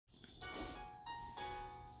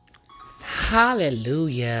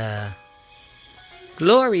Hallelujah.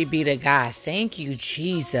 Glory be to God. Thank you,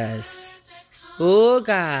 Jesus. Oh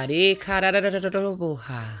God. My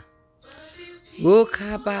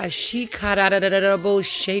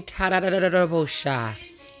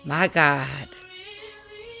God.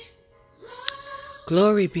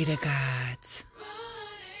 Glory be to God.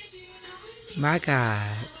 My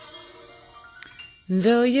God.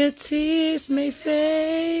 Though your tears may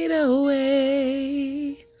fade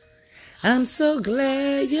away, I'm so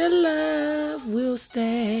glad your love will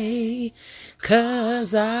stay.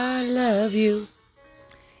 'Cause I love you.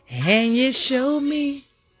 And you show me,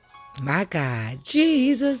 my God,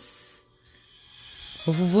 Jesus,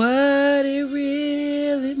 what it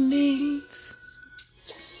really means.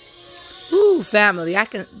 Ooh, family, I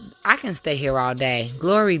can stay here all day.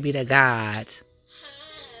 Glory be to God.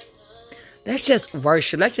 Let's just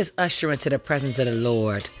worship. Let's just usher into the presence of the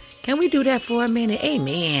Lord. Can we do that for a minute?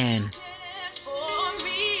 Amen.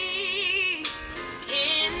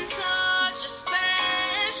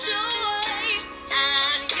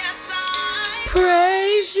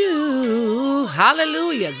 Praise you.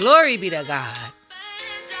 Hallelujah. Glory be to God.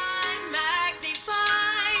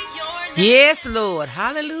 Yes, Lord.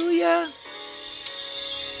 Hallelujah.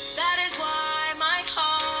 That is why my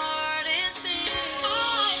heart is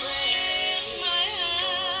filled.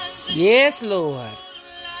 Yes, Lord.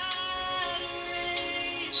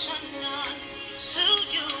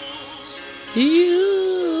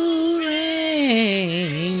 You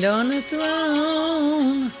reign on the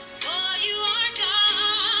throne.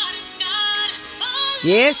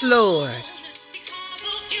 Yes, Lord.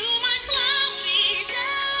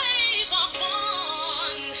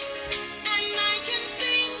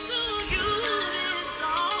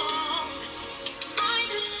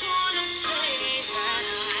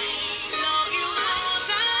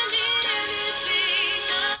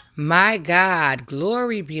 My God,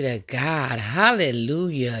 glory be to God.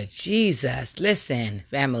 Hallelujah, Jesus. Listen,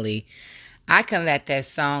 family, I can let that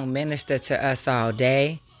song minister to us all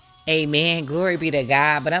day. Amen. Glory be to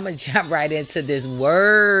God. But I'm going to jump right into this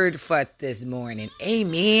word for this morning.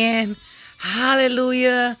 Amen.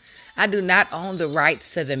 Hallelujah. I do not own the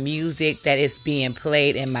rights to the music that is being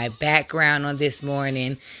played in my background on this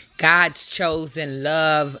morning. God's chosen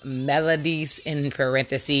love melodies in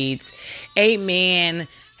parentheses. Amen.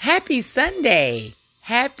 Happy Sunday.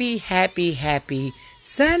 Happy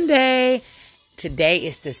Sunday. Today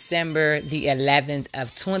is December the 11th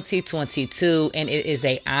of 2022, and it is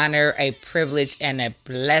an honor, a privilege, and a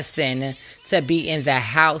blessing to be in the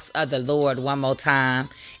house of the Lord one more time.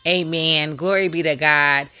 Amen. Glory be to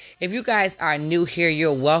God. If you guys are new here,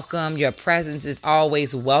 you're welcome. Your presence is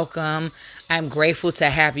always welcome. I'm grateful to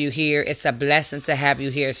have you here. It's a blessing to have you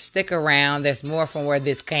here. Stick around. There's more from where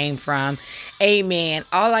this came from. Amen.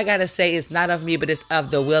 All I got to say is not of me, but it's of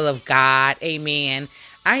the will of God. Amen.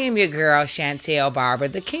 I am your girl, Chantel Barber,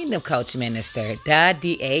 the Kingdom Coach Minister.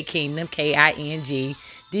 D-A Kingdom, K-I-N-G,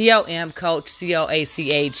 D-O-M Coach,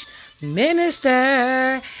 C-O-A-C-H,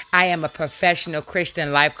 Minister. I am a professional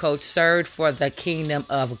Christian life coach served for the kingdom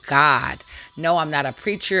of God. No, I'm not a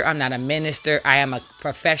preacher. I'm not a minister. I am a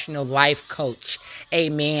professional life coach.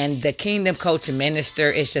 Amen. The Kingdom Coach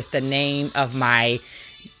Minister is just the name of my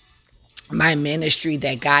ministry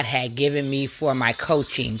that God had given me for my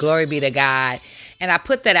coaching. Glory be to God. And I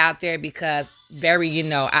put that out there because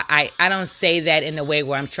I don't say that in a way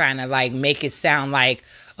where I'm trying to like make it sound like,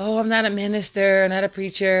 oh, I'm not a minister, not a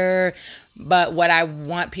preacher. But what I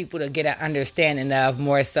want people to get an understanding of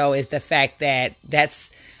more so is the fact that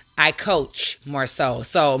I coach more so.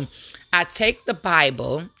 So I take the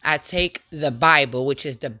Bible, which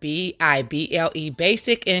is the Bible,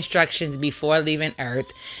 basic instructions before leaving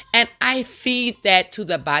earth, and I feed that to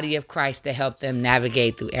the body of Christ to help them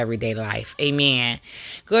navigate through everyday life. Amen.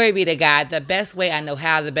 Glory be to God. The best way I know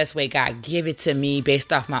how, the best way God give it to me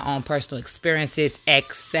based off my own personal experiences,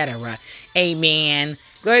 etc. Amen.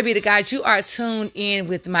 Glory be to God. You are tuned in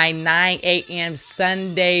with my 9 a.m.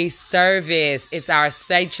 Sunday service. It's our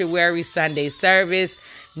Sanctuary Sunday service.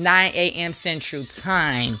 9 a.m. Central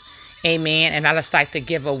Time. Amen. And I just like to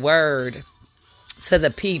give a word to the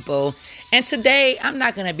people. And today, I'm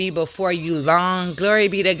not going to be before you long. Glory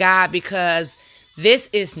be to God, because this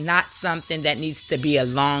is not something that needs to be a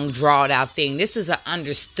long, drawn out thing. This is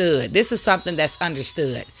something that's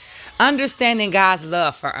understood. Understanding God's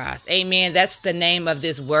love for us. Amen. That's the name of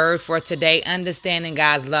this word for today. Understanding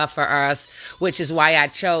God's love for us, which is why I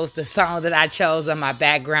chose the song that I chose on my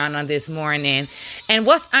background on this morning. And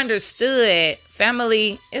what's understood,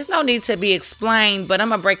 family, there's no need to be explained, but I'm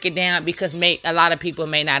going to break it down because a lot of people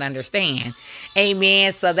may not understand.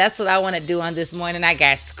 Amen. So that's what I want to do on this morning. I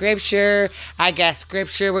got scripture.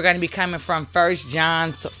 We're going to be coming from 1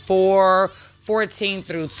 John 4:14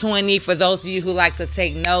 through 20. For those of you who like to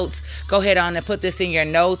take notes, go ahead on and put this in your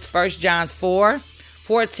notes. 1 John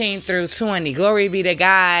 4:14 through 20. Glory be to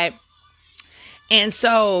God. And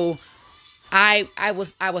so I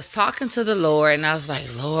was talking to the Lord, and I was like,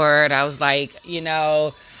 Lord,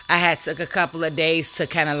 I had took a couple of days to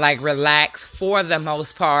kind of like relax for the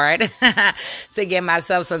most part to give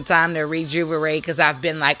myself some time to rejuvenate, because I've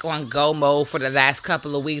been like on go mode for the last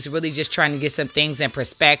couple of weeks, really just trying to get some things in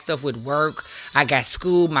perspective with work. I got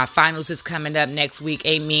school. My finals is coming up next week.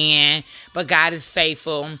 Amen. But God is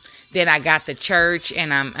faithful. Then I got the church,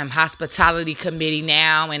 and I'm hospitality committee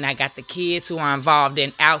now, and I got the kids who are involved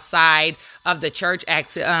in outside of the church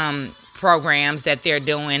programs that they're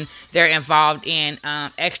doing. They're involved in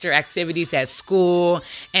extra activities at school.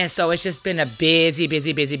 And so it's just been a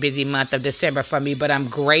busy month of December for me. But I'm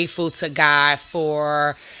grateful to God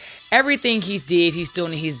for everything he's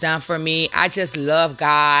doing, he's done for me. I just love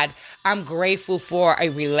God. I'm grateful for a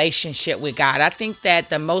relationship with God. I think that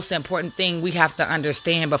the most important thing we have to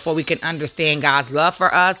understand before we can understand God's love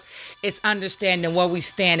for us is understanding where we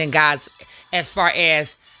stand in God's, as far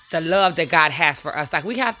as the love that God has for us. Like,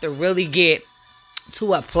 we have to really get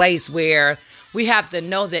to a place where we have to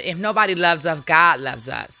know that if nobody loves us, God loves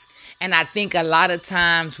us. And I think a lot of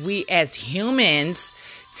times we as humans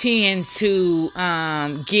tend to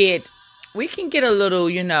we can get a little,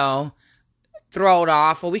 thrown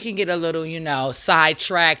off, or we can get a little,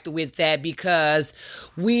 sidetracked with that, because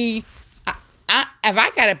if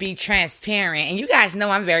I gotta be transparent, and you guys know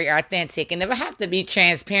I'm very authentic, and if I have to be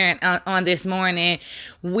transparent on this morning,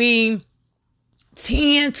 we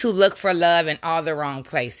tend to look for love in all the wrong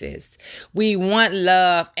places. We want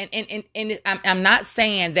love, and I'm not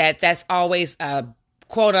saying that that's always a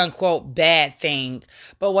quote unquote bad thing,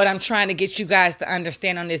 but what I'm trying to get you guys to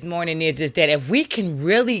understand on this morning is that if we can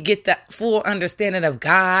really get the full understanding of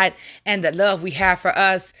God and the love we have for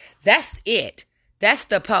us, that's it. That's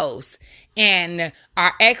the post. And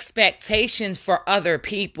our expectations for other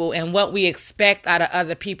people and what we expect out of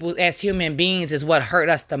other people as human beings is what hurt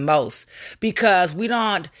us the most, because we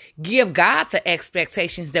don't give God the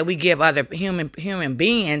expectations that we give other human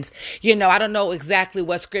beings. I don't know exactly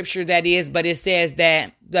what scripture that is, but it says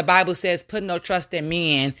that the Bible says, put no trust in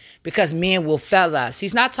men, because men will fail us.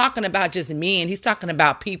 He's not talking about just men. He's talking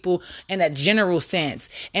about people in a general sense.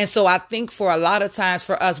 And so I think for a lot of times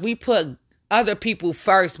for us, we put other people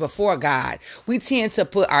first before God. We tend to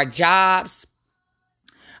put our jobs,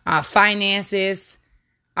 our finances,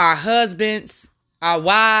 our husbands, our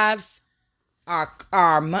wives, our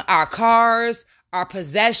cars, our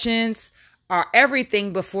possessions, our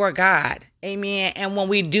everything before God. Amen. And when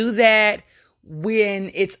we do that,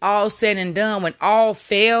 when it's all said and done, when all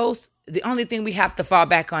fails, the only thing we have to fall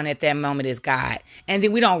back on at that moment is God. And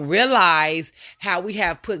then we don't realize how we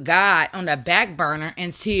have put God on the back burner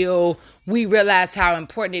until we realize how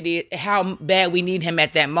important it is, how bad we need him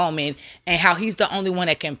at that moment, and how he's the only one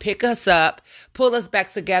that can pick us up, pull us back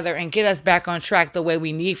together, and get us back on track the way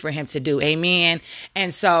we need for him to do. Amen.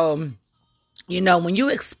 And so, when you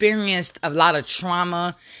experienced a lot of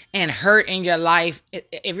trauma and hurt in your life,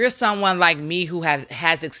 if you're someone like me who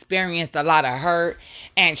has experienced a lot of hurt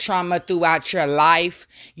and trauma throughout your life,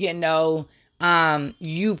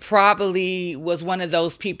 you probably was one of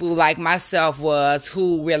those people like myself was,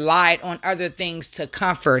 who relied on other things to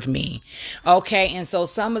comfort me. Okay. And so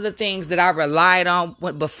some of the things that I relied on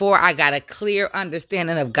before I got a clear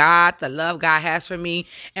understanding of God, the love God has for me,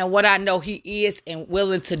 and what I know he is and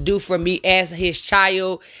willing to do for me as his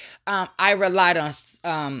child, I relied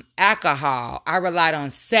on alcohol. I relied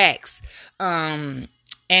on sex, and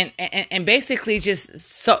basically just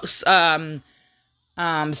substance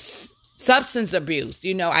abuse.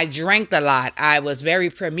 I drank a lot. I was very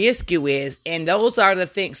promiscuous. And those are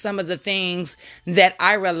some of the things that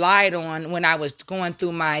I relied on when I was going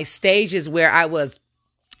through my stages where I was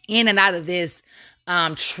in and out of this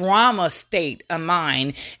trauma state of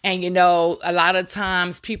mine. And, a lot of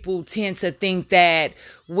times people tend to think that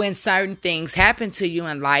when certain things happen to you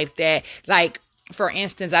in life, that like for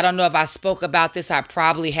instance, I don't know if I spoke about this. I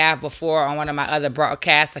probably have before on one of my other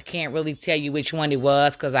broadcasts. I can't really tell you which one it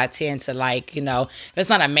was because I tend to if it's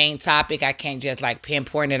not a main topic, I can't just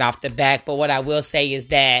pinpoint it off the back. But what I will say is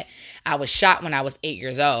that I was shot when I was 8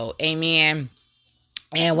 years old. Amen.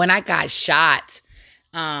 And when I got shot,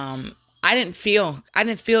 I didn't feel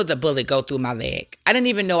the bullet go through my leg. I didn't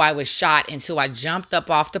even know I was shot until I jumped up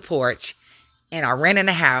off the porch and I ran in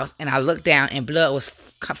the house and I looked down and blood was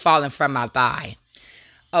falling from my thigh.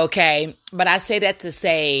 Okay, but I say that to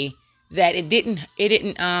say that I didn't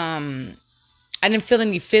feel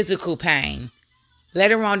any physical pain.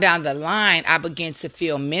 Later on down the line, I began to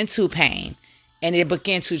feel mental pain, and it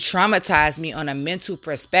began to traumatize me on a mental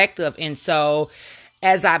perspective. And so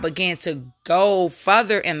as I began to go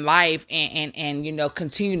further in life and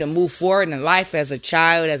continue to move forward in life as a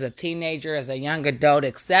child, as a teenager, as a young adult,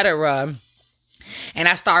 etc., and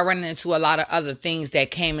I started running into a lot of other things that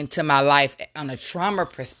came into my life on a trauma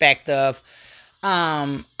perspective.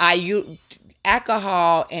 Alcohol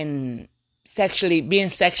and being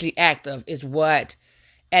sexually active is what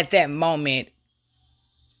at that moment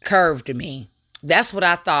curved me. That's what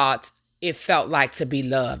I thought it felt like to be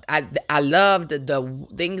loved. I loved the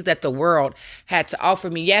things that the world had to offer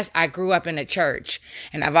me. Yes, I grew up in a church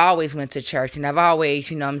and I've always went to church and I've always,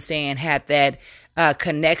 had that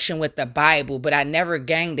connection with the Bible, but I never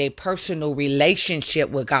gained a personal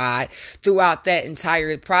relationship with God throughout that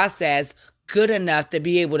entire process good enough to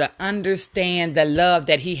be able to understand the love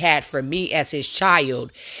that he had for me as his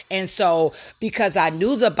child. And so because I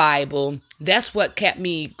knew the Bible, that's what kept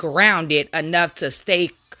me grounded enough to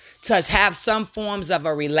have some forms of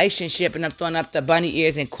a relationship, and I'm throwing up the bunny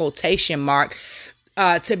ears in quotation mark,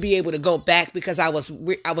 to be able to go back because I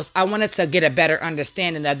wanted to get a better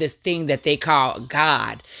understanding of this thing that they call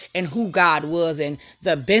God and who God was and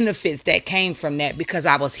the benefits that came from that, because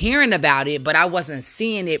I was hearing about it, but I wasn't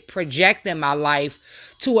seeing it project in my life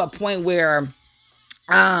to a point where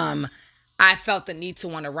I felt the need to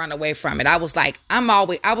want to run away from it. I was like,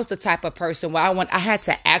 I was the type of person where I had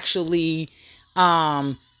to actually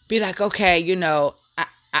be like, okay,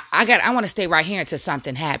 I want to stay right here until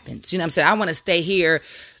something happens. You know what I'm saying? I want to stay here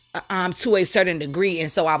to a certain degree.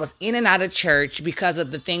 And so I was in and out of church because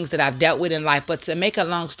of the things that I've dealt with in life. But to make a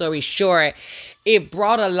long story short, it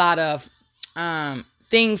brought a lot of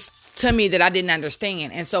things to me that I didn't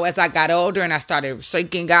understand. And so as I got older and I started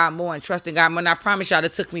seeking God more and trusting God more, and I promise y'all,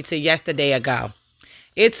 it took me to yesterday ago.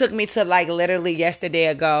 It took me to literally yesterday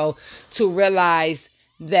ago to realize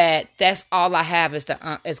that that's all I have is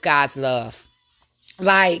God's love.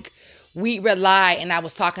 We rely, and I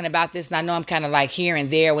was talking about this, and I know I'm kind of here and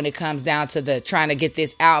there when it comes down to the trying to get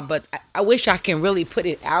this out, but I wish I can really put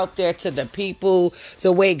it out there to the people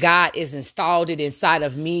the way God has installed it inside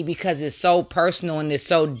of me, because it's so personal and it's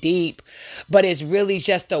so deep, but it's really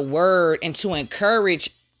just a word and to encourage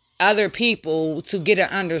other people to get an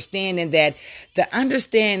understanding that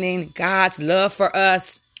understanding God's love for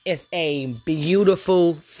us is a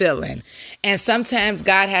beautiful feeling. And sometimes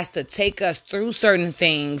God has to take us through certain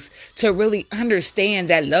things to really understand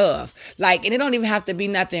that love. And it don't even have to be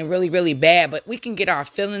nothing really, really bad, but we can get our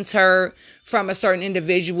feelings hurt from a certain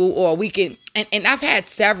individual, or we can, and I've had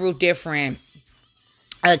several different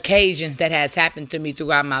occasions that has happened to me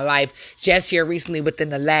throughout my life just here recently within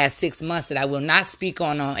the last 6 months that I will not speak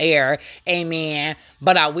on air. Amen.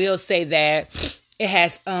 But I will say that it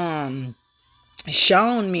has,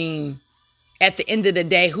 shown me at the end of the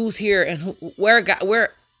day who's here and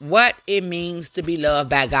what it means to be loved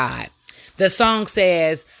by God. The song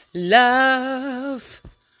says, love,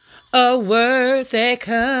 a word that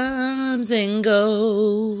comes and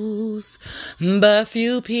goes, but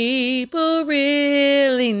few people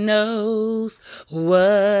really knows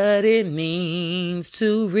what it means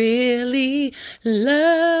to really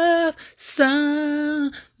love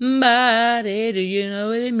somebody. Do you know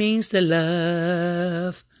what it means to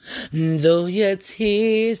love? Though your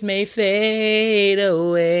tears may fade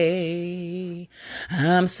away,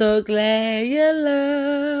 I'm so glad your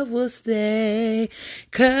love will stay,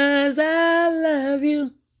 'cause I love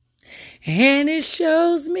you, and it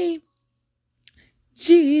shows me,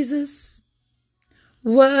 Jesus,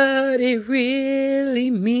 what it really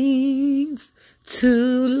means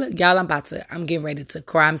to y'all. I'm getting ready to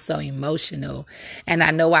cry. I'm so emotional, and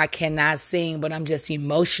I know I cannot sing, but I'm just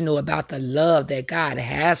emotional about the love that God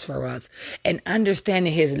has for us, and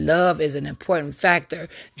understanding his love is an important factor.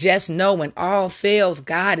 Just know when all fails,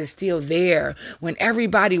 God is still there. When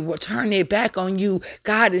everybody will turn their back on you,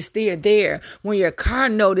 God is still there. When your car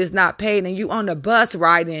note is not paid and you on the bus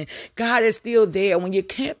riding, God is still there. When you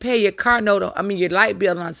can't pay your car note, your light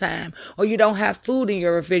bill on time, or you don't have food in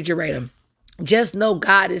your refrigerator, Just know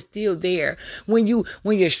God is still there. When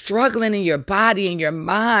you're struggling in your body and your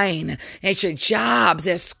mind, at your jobs,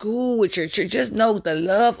 at school, with your church, just know the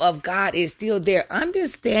love of God is still there.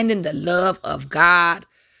 Understanding the love of God,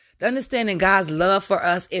 understanding God's love for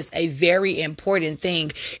us is a very important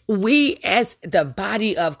thing. We, as the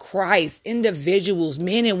body of Christ, individuals,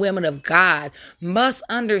 men and women of God, must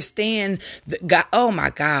understand God. Oh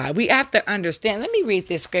my God, we have to understand. Let me read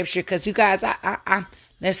this scripture, because you guys,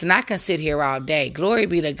 listen, I can sit here all day. Glory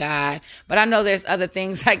be to God. But I know there's other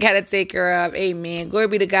things I got to take care of. Amen. Glory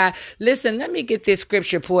be to God. Listen, let me get this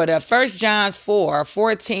scripture pulled up. 1 John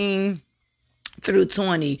 4:14 through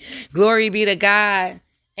 20. Glory be to God.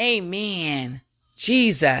 Amen.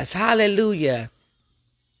 Jesus. Hallelujah.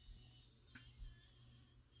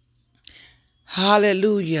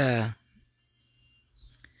 Hallelujah.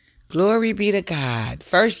 Glory be to God.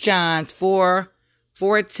 1 John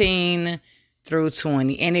 4:14 through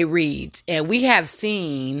 20. And it reads, "And we have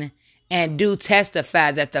seen and do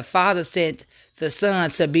testify that the Father sent the Son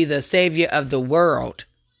to be the Savior of the world.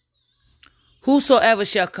 Whosoever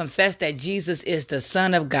shall confess that Jesus is the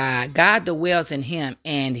Son of God, God dwells in him,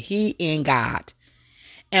 and he in God.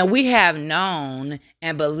 And we have known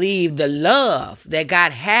and believed the love that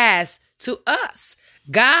God has to us.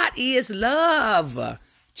 God is love."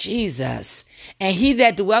 Jesus. "And he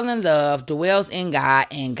that dwells in love dwells in God,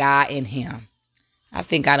 and God in him." I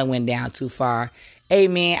think I done went down too far.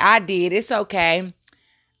 Amen. I did. It's okay.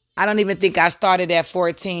 I don't even think I started at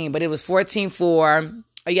 14, but it was 14:4.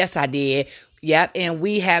 Oh, yes, I did. Yep. "And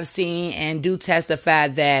we have seen and do testify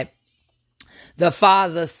that the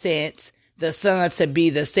Father sent the Son to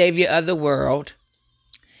be the Savior of the world.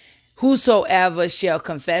 Whosoever shall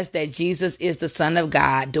confess that Jesus is the Son of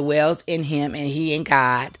God dwells in him, and he in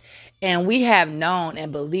God. And we have known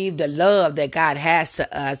and believed the love that God has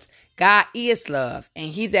to us. God is love,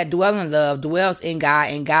 and he that dwells in love dwells in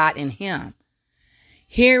God, and God in him.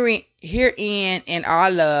 Herein in our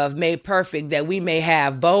love made perfect, that we may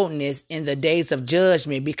have boldness in the days of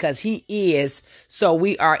judgment, because he is, so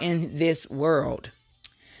we are in this world.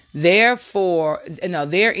 Therefore,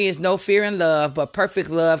 there is no fear in love, but perfect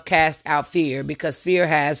love casts out fear, because fear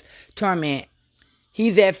has torment. He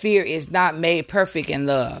that fear is not made perfect in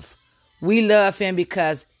love. We love him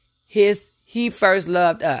because he first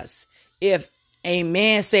loved us. If a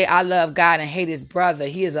man say, I love God, and hate his brother,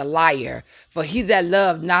 he is a liar. For he that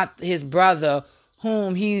loved not his brother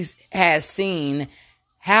whom he has seen,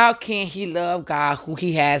 how can he love God who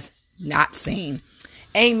he has not seen?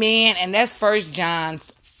 Amen. And that's 1 John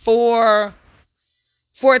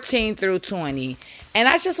 4:14 through 20. And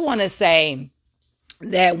I just want to say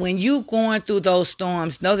that when you going through those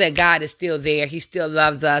storms, know that God is still there. He still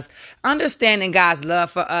loves us. Understanding God's love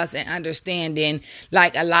for us, and understanding,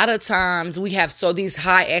 like, a lot of times we have these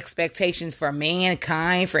high expectations for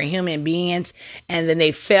mankind, for human beings, and then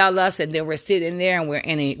they fail us, and then we're sitting there and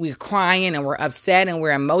we're crying, and we're upset, and we're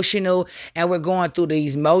emotional, and we're going through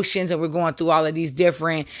these motions, and we're going through all of these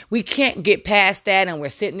different, we can't get past that, and we're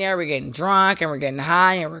sitting there, we're getting drunk, and we're getting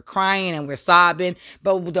high, and we're crying, and we're sobbing.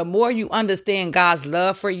 But the more you understand God's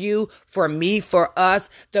love for you, for me, for us,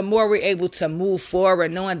 the more we're able to move forward,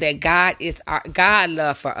 knowing that God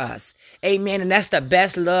love for us. Amen. And that's the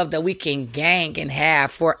best love that we can gain and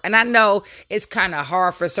have for. And I know it's kind of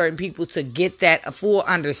hard for certain people to get that a full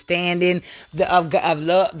understanding of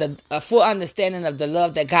love, a full understanding of the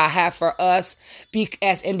love that God has for us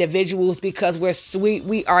as individuals, because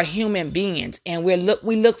we are human beings, and we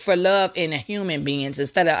look for love in a human beings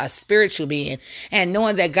instead of a spiritual being. And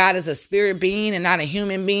knowing that God is a spirit being and not a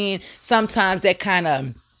human being, sometimes that kind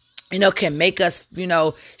of, can make us,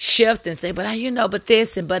 shift and say, but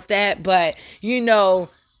this and but that. But,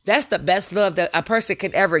 that's the best love that a person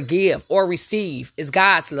could ever give or receive, is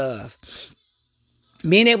God's love.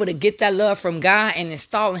 Being able to get that love from God and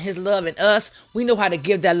installing his love in us, we know how to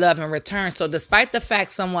give that love in return. So despite the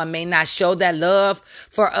fact someone may not show that love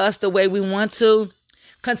for us the way we want to,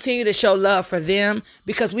 continue to show love for them,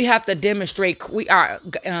 because we have to demonstrate we are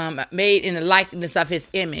made in the likeness of his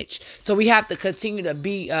image. So we have to continue to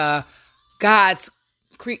be God's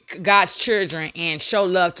children and show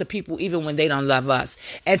love to people even when they don't love us.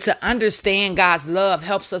 And to understand God's love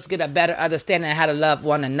helps us get a better understanding of how to love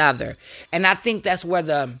one another. And I think that's where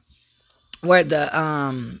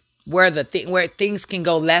things can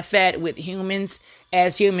go left at with humans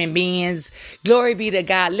as human beings. Glory be to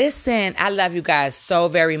God. Listen, I love you guys so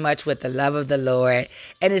very much with the love of the Lord,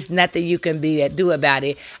 and it's nothing you can do about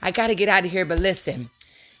it. I got to get out of here, but listen,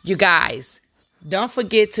 you guys, don't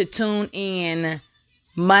forget to tune in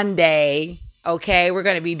Monday Okay, we're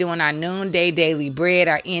going to be doing our Noonday Daily Bread,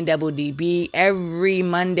 our NWDB, every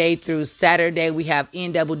Monday through Saturday. We have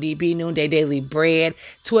NWDB, Noonday Daily Bread,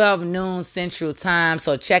 12 noon Central Time.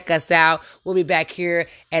 So check us out. We'll be back here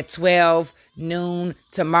at 12 noon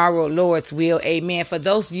tomorrow, Lord's will. Amen. For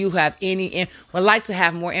those of you who have would like to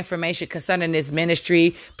have more information concerning this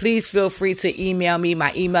ministry, please feel free to email me.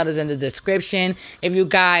 My email is in the description. If you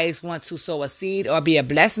guys want to sow a seed or be a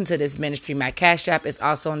blessing to this ministry, my Cash App is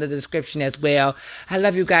also in the description as well. I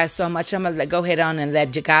love you guys so much. I'm going to go ahead on and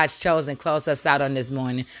let God's chosen close us out on this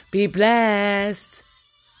morning. Be blessed.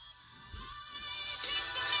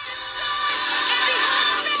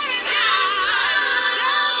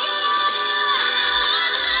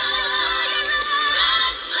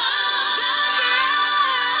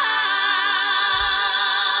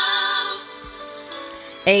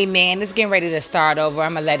 Amen. It's getting ready to start over.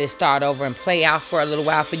 I'm going to let it start over and play out for a little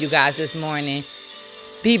while for you guys this morning.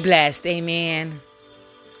 Be blessed. Amen.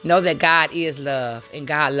 Know that God is love and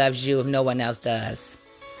God loves you if no one else does.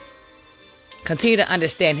 Continue to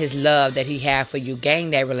understand his love that he has for you.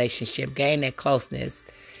 Gain that relationship. Gain that closeness.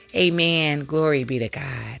 Amen. Glory be to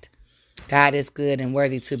God. God is good and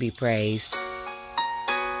worthy to be praised.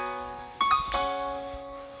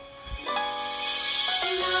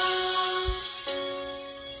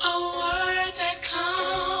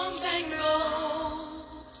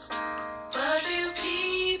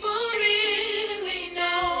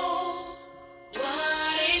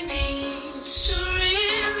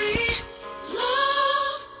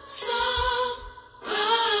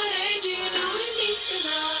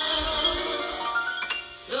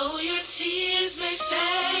 Tears may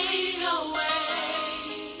fade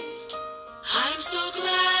away. I'm so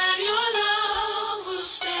glad your love will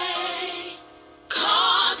stay.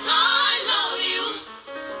 'Cause I love you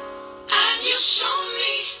and you show